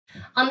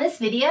On this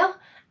video,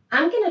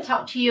 I'm going to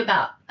talk to you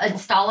about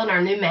installing our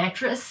new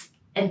mattress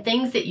and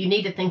things that you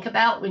need to think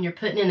about when you're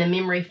putting in a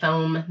memory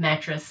foam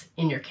mattress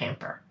in your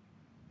camper.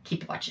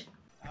 Keep watching.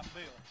 I'm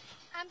Bill.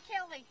 I'm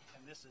Kelley.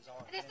 And this is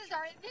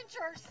our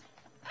Adventures.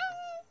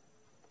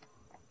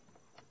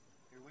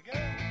 Here we go.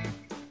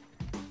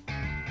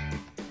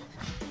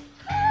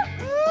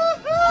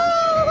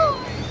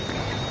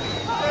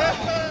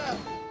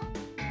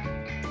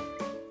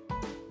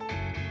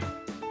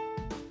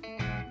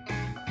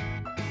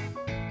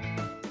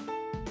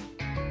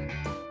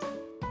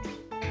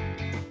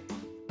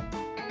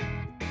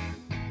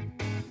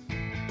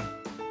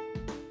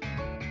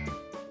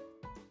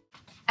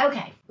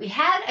 Okay, we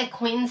had a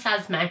queen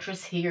size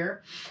mattress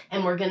here,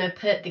 and we're gonna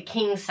put the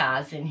king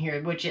size in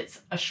here, which it's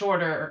a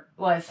shorter,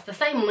 well, it's the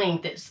same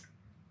length, it's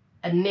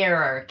a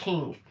narrower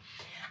king.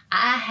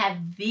 I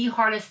had the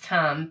hardest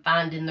time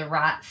finding the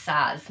right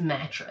size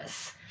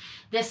mattress.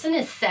 This one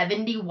is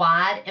 70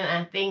 wide, and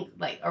I think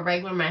like a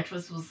regular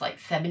mattress was like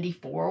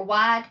 74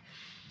 wide.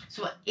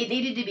 So it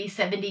needed to be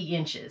 70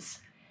 inches.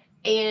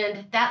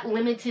 And that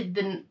limited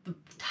the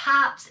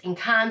types and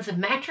kinds of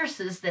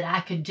mattresses that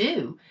I could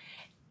do.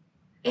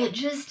 It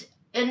just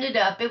ended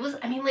up, I was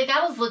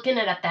looking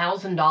at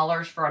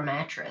 $1,000 for a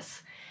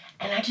mattress,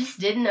 and I just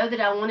didn't know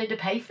that I wanted to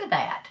pay for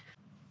that.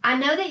 I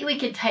know that we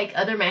could take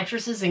other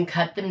mattresses and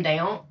cut them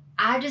down.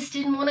 I just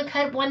didn't want to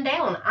cut one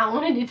down. I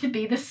wanted it to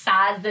be the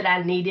size that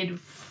I needed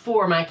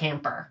for my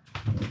camper.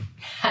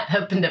 I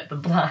opened up the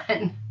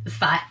blind,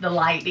 the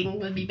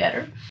lighting would be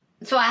better.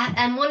 So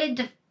I wanted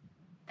to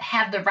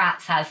have the right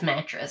size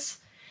mattress.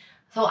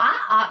 So I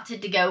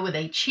opted to go with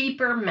a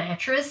cheaper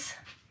mattress.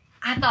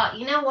 I thought,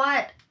 you know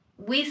what?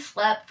 We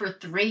slept for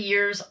 3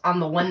 years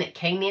on the one that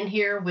came in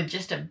here with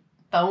just a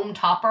foam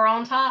topper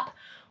on top.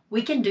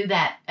 We can do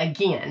that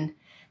again.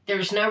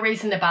 There's no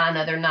reason to buy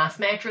another nice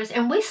mattress,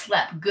 and we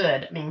slept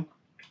good. I mean,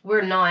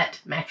 we're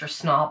not mattress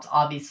snobs,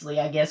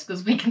 obviously, I guess,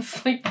 because we can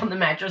sleep on the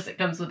mattress that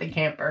comes with the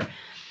camper.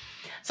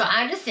 So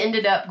I just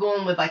ended up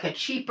going with like a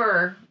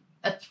cheaper,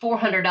 a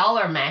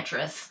 $400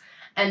 mattress.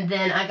 And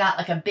then I got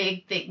like a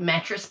big, thick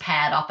mattress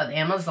pad off of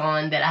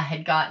Amazon that I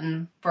had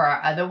gotten for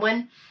our other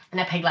one.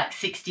 And I paid like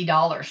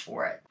 $60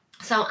 for it.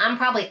 So I'm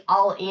probably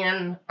all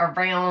in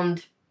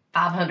around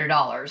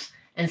 $500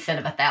 instead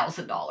of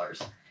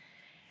 $1,000.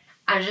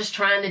 I was just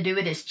trying to do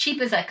it as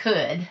cheap as I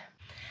could.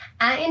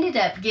 I ended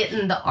up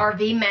getting the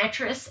RV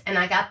mattress, and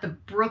I got the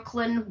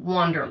Brooklyn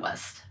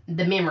Wanderlust,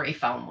 the memory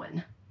foam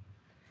one.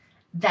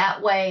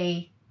 That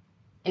way,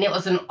 and it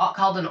was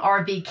called an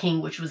RV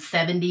King, which was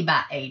 70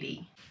 by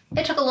 80.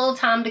 It took a little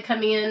time to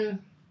come in.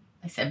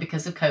 I said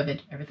because of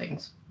COVID,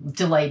 everything's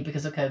delayed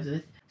because of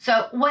COVID.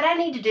 So what I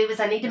need to do is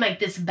I need to make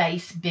this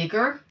base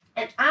bigger.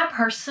 And I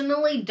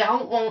personally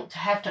don't want to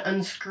have to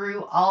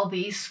unscrew all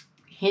these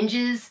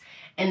hinges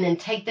and then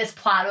take this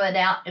plywood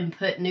out and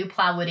put new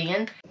plywood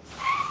in.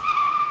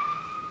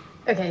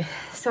 Okay,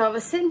 so I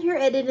was sitting here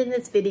editing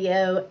this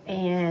video,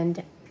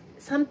 and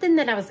something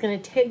that I was going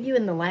to tell you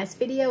in the last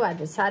video, I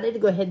decided to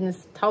go ahead and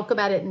talk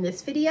about it in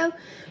this video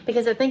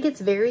because I think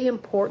it's very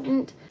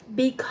important.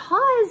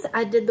 Because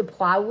I did the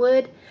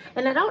plywood,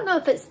 and I don't know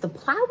if it's the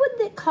plywood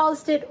that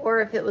caused it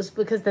or if it was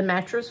because the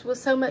mattress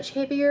was so much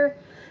heavier,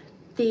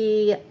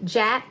 the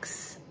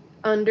jacks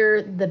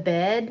under the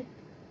bed,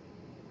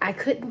 I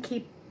couldn't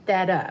keep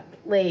that up.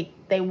 Like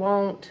they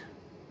won't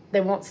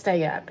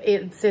stay up.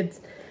 It's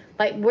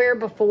like where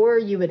before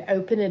you would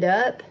open it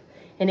up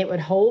and it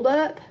would hold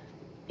up,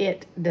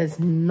 it does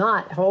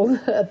not hold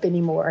up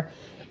anymore.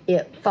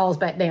 It falls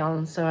back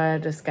down, so I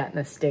just gotten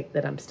a stick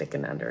that I'm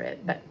sticking under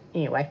it. But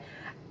anyway,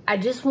 I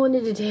just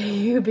wanted to tell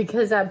you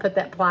because I put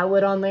that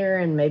plywood on there,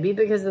 and maybe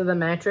because of the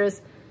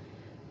mattress,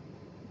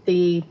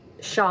 the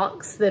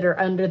shocks that are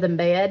under the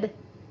bed,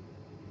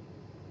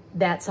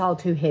 that's all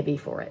too heavy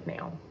for it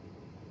now.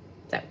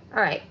 So,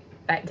 all right,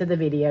 back to the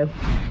video.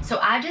 So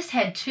I just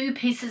had 2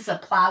 pieces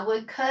of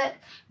plywood cut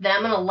that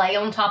I'm going to lay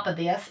on top of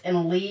this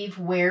and leave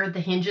where the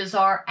hinges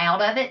are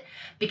out of it,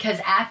 because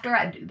after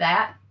I do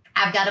that,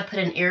 I've got to put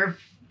an air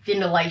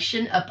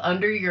ventilation up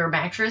under your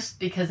mattress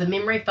because a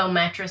memory foam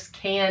mattress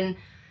can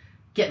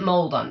get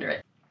mold under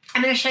it.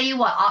 I'm going to show you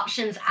what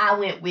options I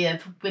went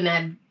with when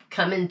I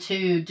come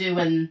into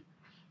doing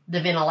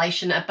the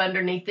ventilation up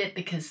underneath it,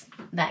 because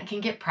that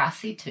can get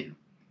pricey too.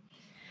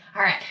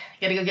 All right,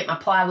 got to go get my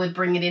plywood,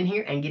 bring it in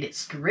here, and get it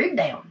screwed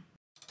down.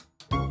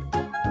 All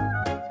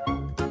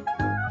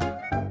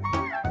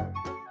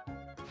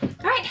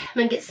right, I'm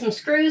going to get some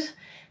screws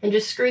and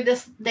just screw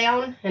this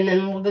down, and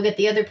then we'll go get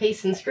the other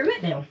piece and screw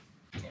it down.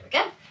 There we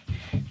go.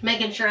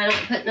 Making sure I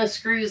don't put no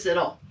screws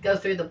that'll go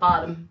through the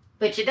bottom.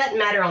 Which it doesn't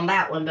matter on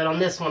that one, but on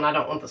this one I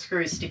don't want the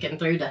screws sticking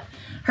through to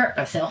hurt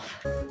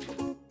myself.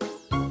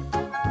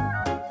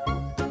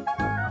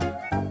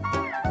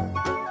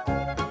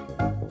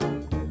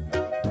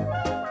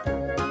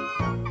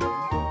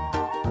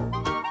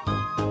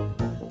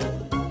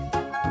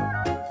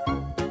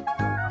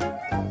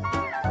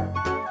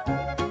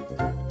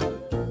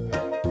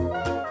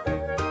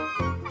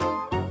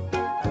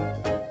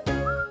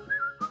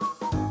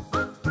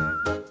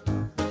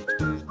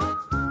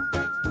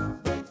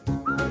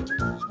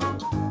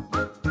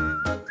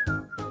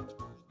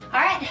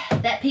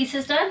 that piece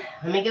is done.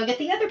 Let me go get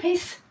the other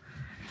piece.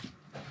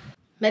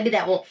 Maybe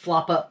that won't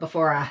flop up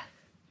before I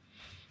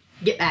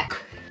get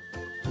back.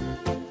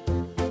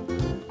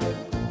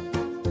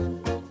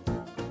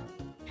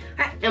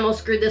 Alright, I'm gonna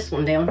screw this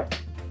one down.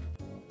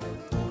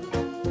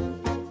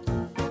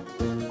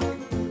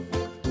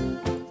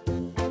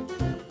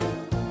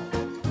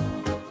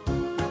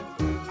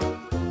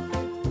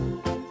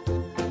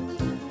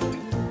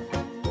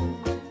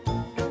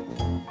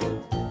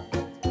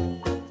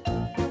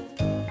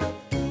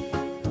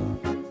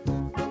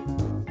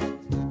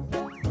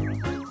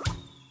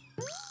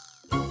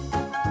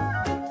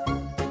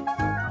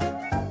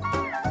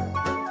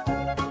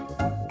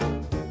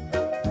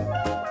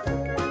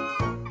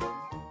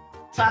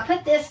 So I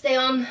put this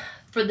down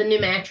for the new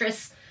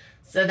mattress,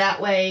 so that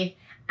way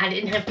I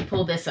didn't have to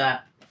pull this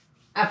up.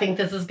 I think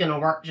this is gonna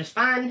work just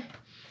fine.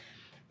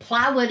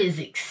 Plywood is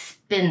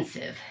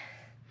expensive.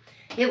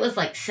 It was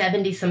like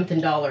 $70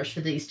 something for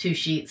these 2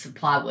 sheets of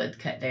plywood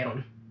cut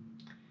down.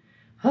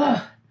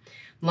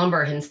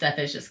 Lumber and stuff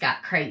has just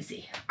got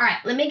crazy. All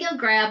right, let me go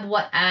grab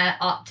what I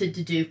opted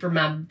to do for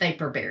my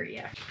vapor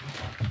barrier.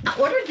 I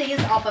ordered these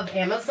off of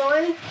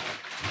Amazon.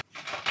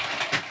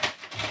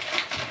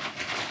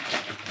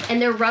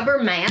 And they're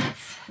rubber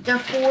mats. They're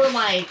for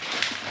like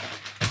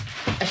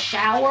a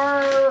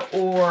shower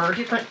or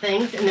different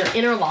things, and they're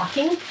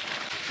interlocking.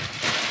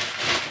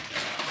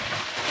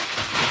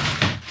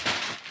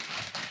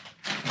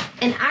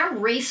 And I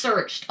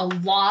researched a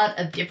lot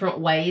of different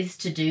ways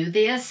to do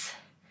this.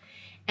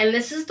 And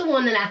this is the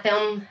one that I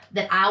found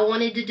that I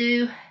wanted to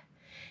do.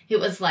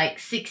 It was like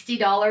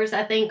 $60,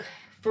 I think,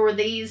 for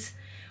these,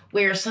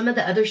 where some of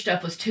the other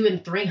stuff was $200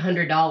 and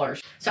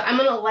 $300. So I'm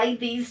gonna lay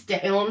these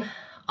down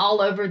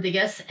all over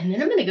this, and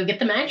then I'm gonna go get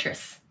the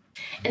mattress.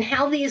 And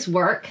how these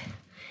work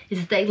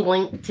is they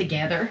link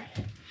together.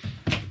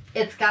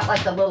 It's got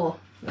like a little,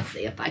 let's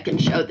see if I can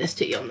show this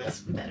to you on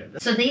this better.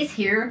 So these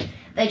here,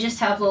 they just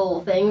have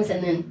little things,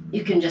 and then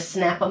you can just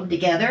snap them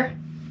together.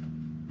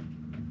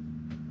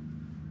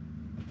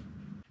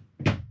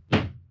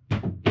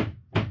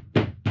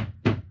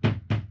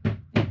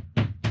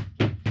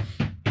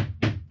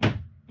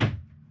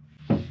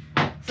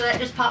 So that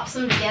just pops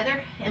them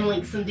together and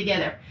links them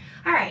together.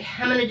 All right,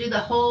 I'm gonna do the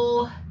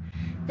whole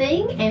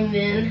thing, and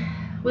then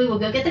we will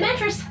go get the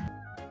mattress.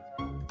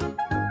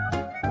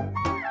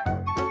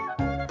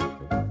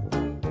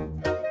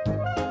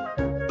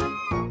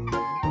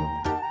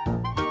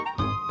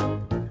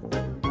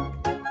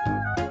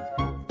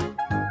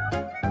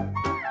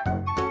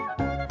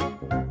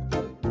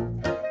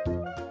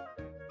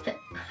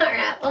 All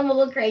right, I'm a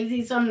little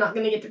crazy, so I'm not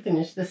gonna get to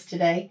finish this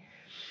today.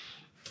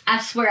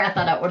 I swear I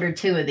thought I ordered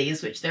 2 of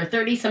these, which they're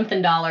 $30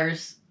 something,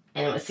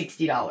 and it was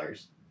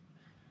 $60.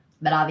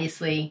 But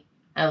obviously,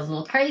 I was a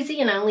little crazy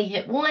and I only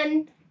hit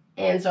 1,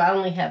 and so I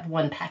only have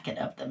 1 packet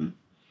of them.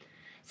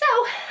 So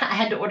I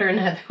had to order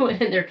another one,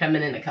 and they're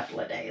coming in a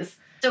couple of days.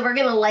 So we're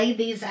gonna lay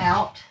these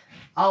out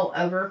all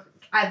over.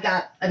 I've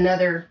got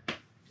another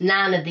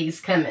 9 of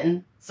these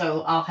coming,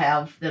 so I'll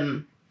have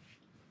them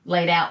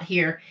laid out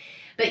here.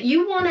 But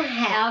you wanna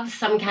have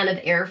some kind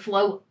of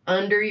airflow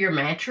under your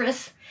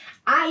mattress.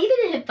 I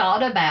even had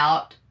thought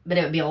about, but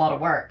it would be a lot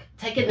of work,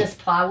 taking this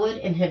plywood,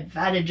 and if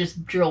I'd have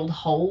just drilled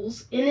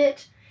holes in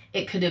it,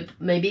 it could have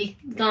maybe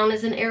gone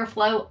as an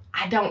airflow.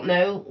 I don't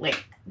know.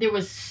 Like, there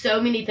was so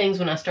many things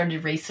when I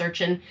started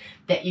researching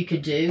that you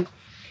could do,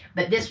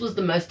 but this was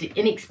the most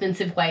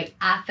inexpensive way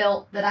I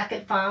felt that I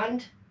could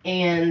find,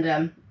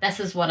 and this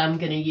is what I'm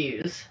going to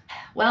use.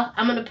 Well,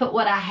 I'm going to put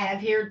what I have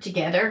here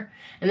together,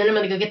 and then I'm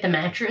going to go get the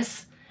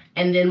mattress,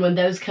 and then when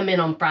those come in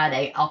on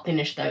Friday, I'll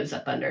finish those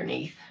up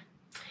underneath.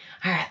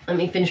 All right, let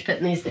me finish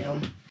putting these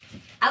down.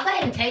 I'll go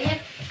ahead and tell you,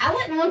 I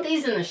wouldn't want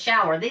these in the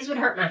shower. These would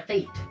hurt my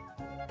feet.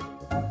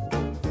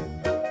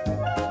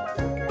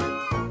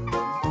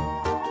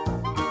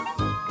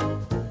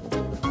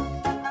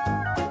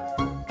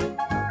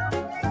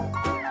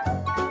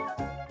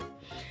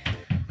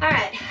 All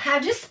right,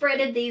 I've just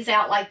spreaded these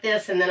out like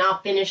this, and then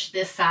I'll finish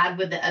this side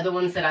with the other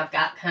ones that I've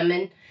got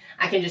coming.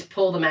 I can just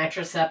pull the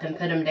mattress up and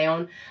put them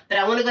down. But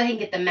I want to go ahead and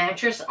get the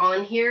mattress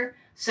on here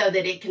so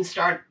that it can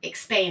start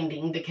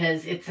expanding,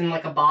 because it's in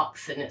like a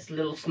box and it's a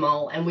little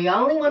small, and we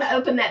only want to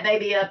open that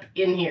baby up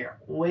in here.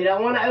 We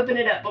don't want to open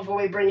it up before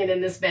we bring it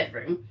in this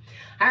bedroom.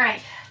 All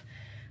right,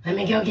 let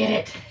me go get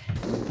it.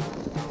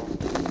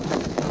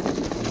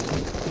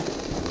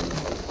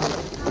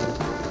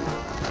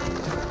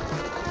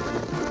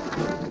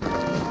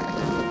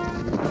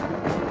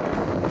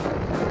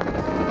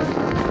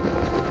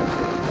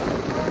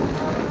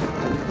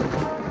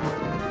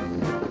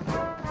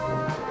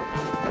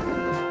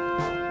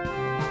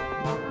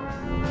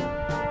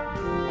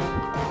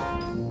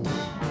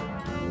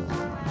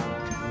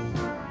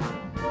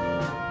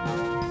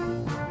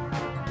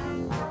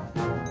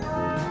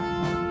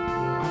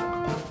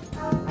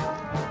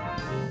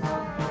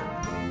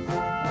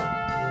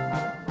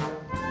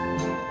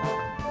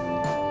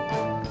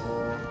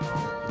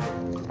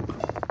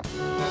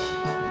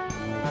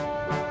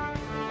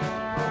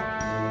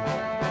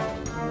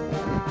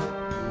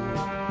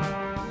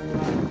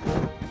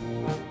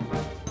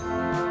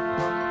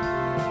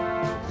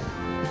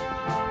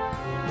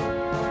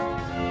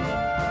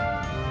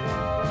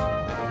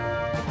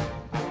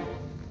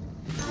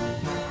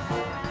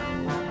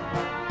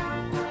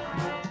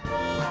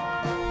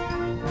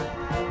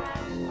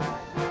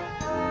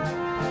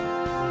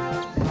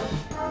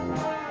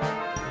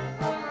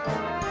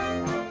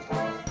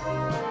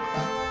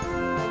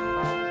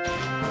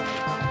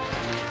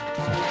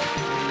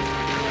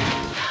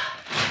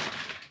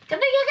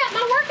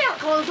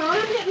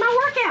 my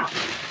workout.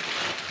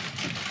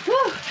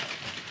 Whew.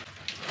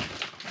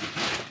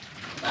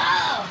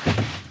 Oh.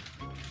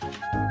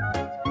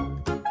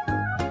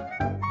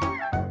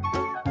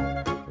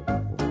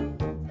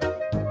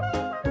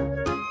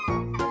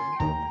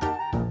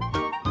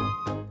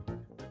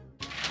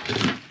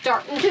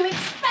 Starting to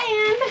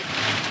expand.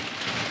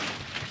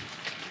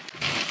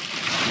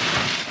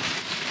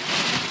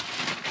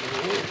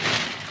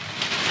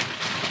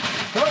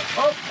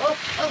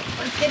 Oh,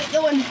 let's get it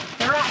going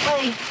the right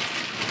way.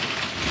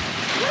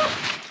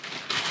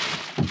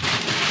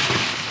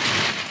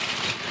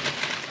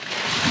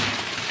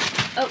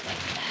 Oh.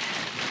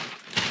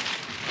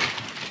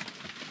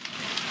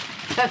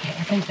 Okay,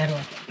 I think that'll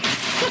work.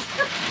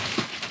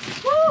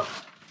 Woo!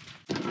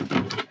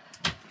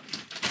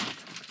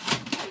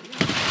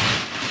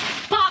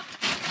 Pop!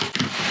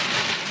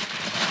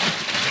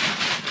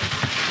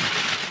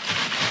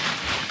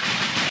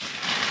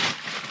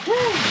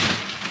 Woo!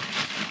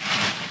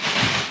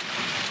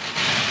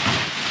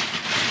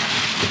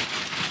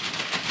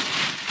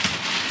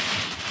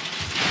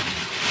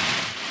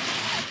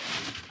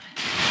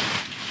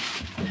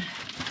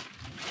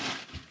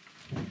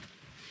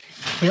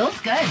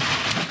 Feels good.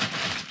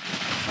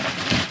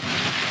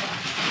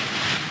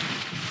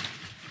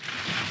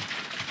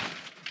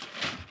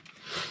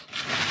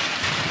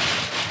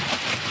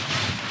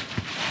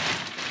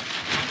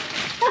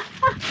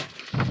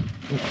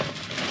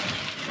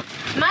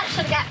 Might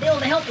should have got Bill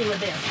to help me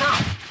with this,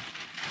 huh?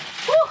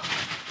 Woo.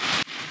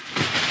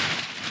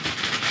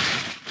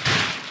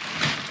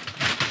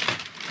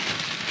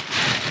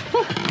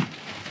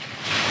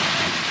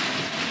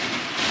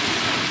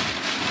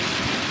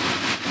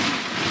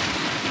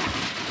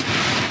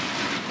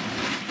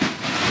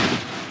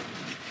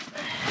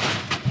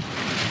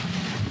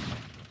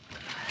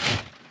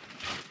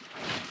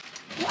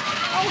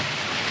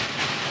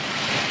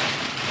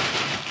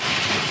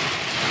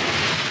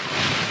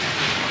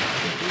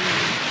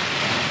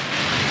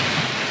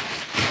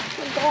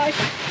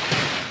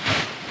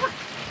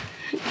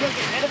 We'll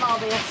get rid of all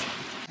this.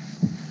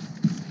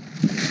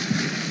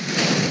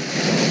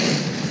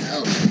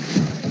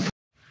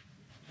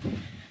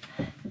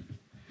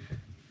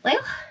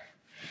 Well,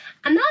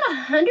 I'm not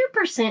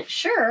 100%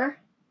 sure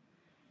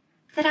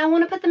that I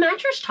want to put the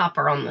mattress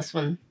topper on this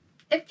one.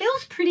 It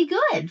feels pretty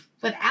good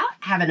without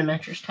having a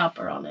mattress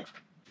topper on it.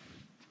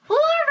 Well,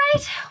 all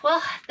right.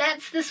 Well,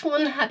 that's this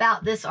one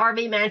about this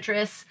RV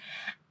mattress.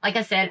 Like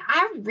I said,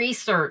 I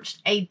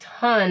researched a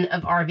ton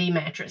of RV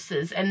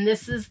mattresses, and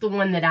this is the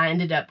one that I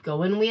ended up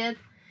going with.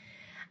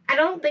 I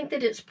don't think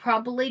that it's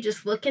probably,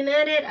 just looking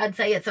at it, I'd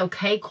say it's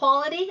okay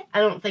quality. I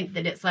don't think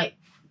that it's like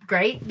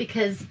great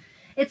because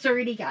it's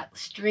already got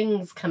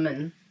strings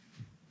coming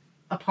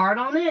apart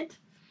on it.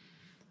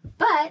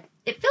 But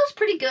it feels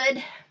pretty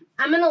good.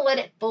 I'm going to let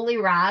it fully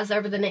rise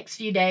over the next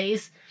few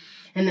days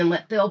and then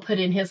let Bill put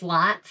in his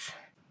lights,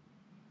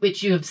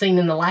 which you have seen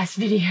in the last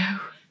video.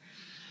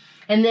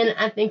 And then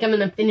I think I'm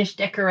going to finish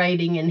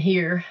decorating in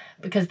here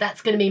because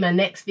that's going to be my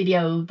next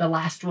video. The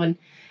last one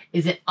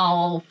is it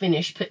all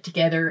finished, put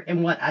together,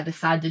 and what I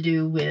decide to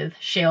do with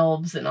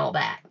shelves and all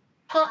that.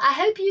 Well, I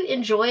hope you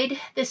enjoyed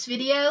this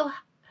video.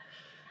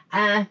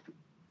 Like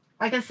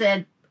I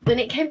said, when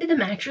it came to the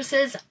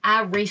mattresses,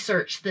 I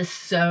researched this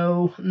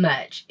so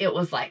much. It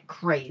was like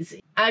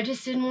crazy. I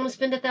just didn't want to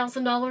spend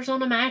 $1,000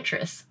 on a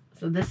mattress.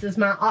 So this is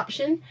my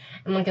option.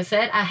 And like I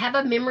said, I have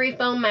a memory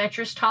foam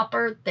mattress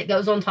topper that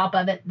goes on top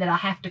of it that I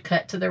have to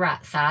cut to the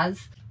right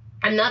size.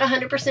 I'm not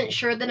 100%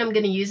 sure that I'm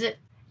going to use it.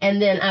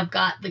 And then I've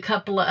got the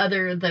couple of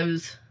other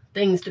those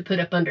things to put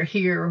up under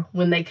here.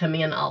 When they come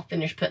in, I'll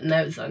finish putting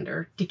those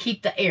under to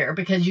keep the air,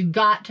 because you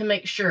got to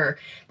make sure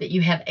that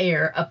you have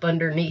air up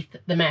underneath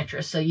the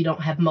mattress so you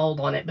don't have mold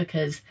on it,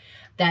 because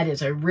that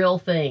is a real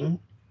thing.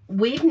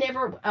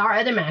 Our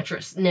other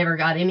mattress never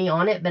got any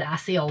on it, but I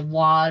see a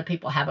lot of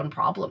people having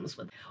problems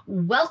with it.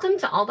 Welcome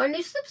to all our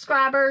new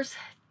subscribers.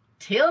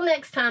 Till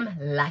next time,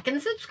 like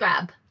and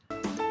subscribe.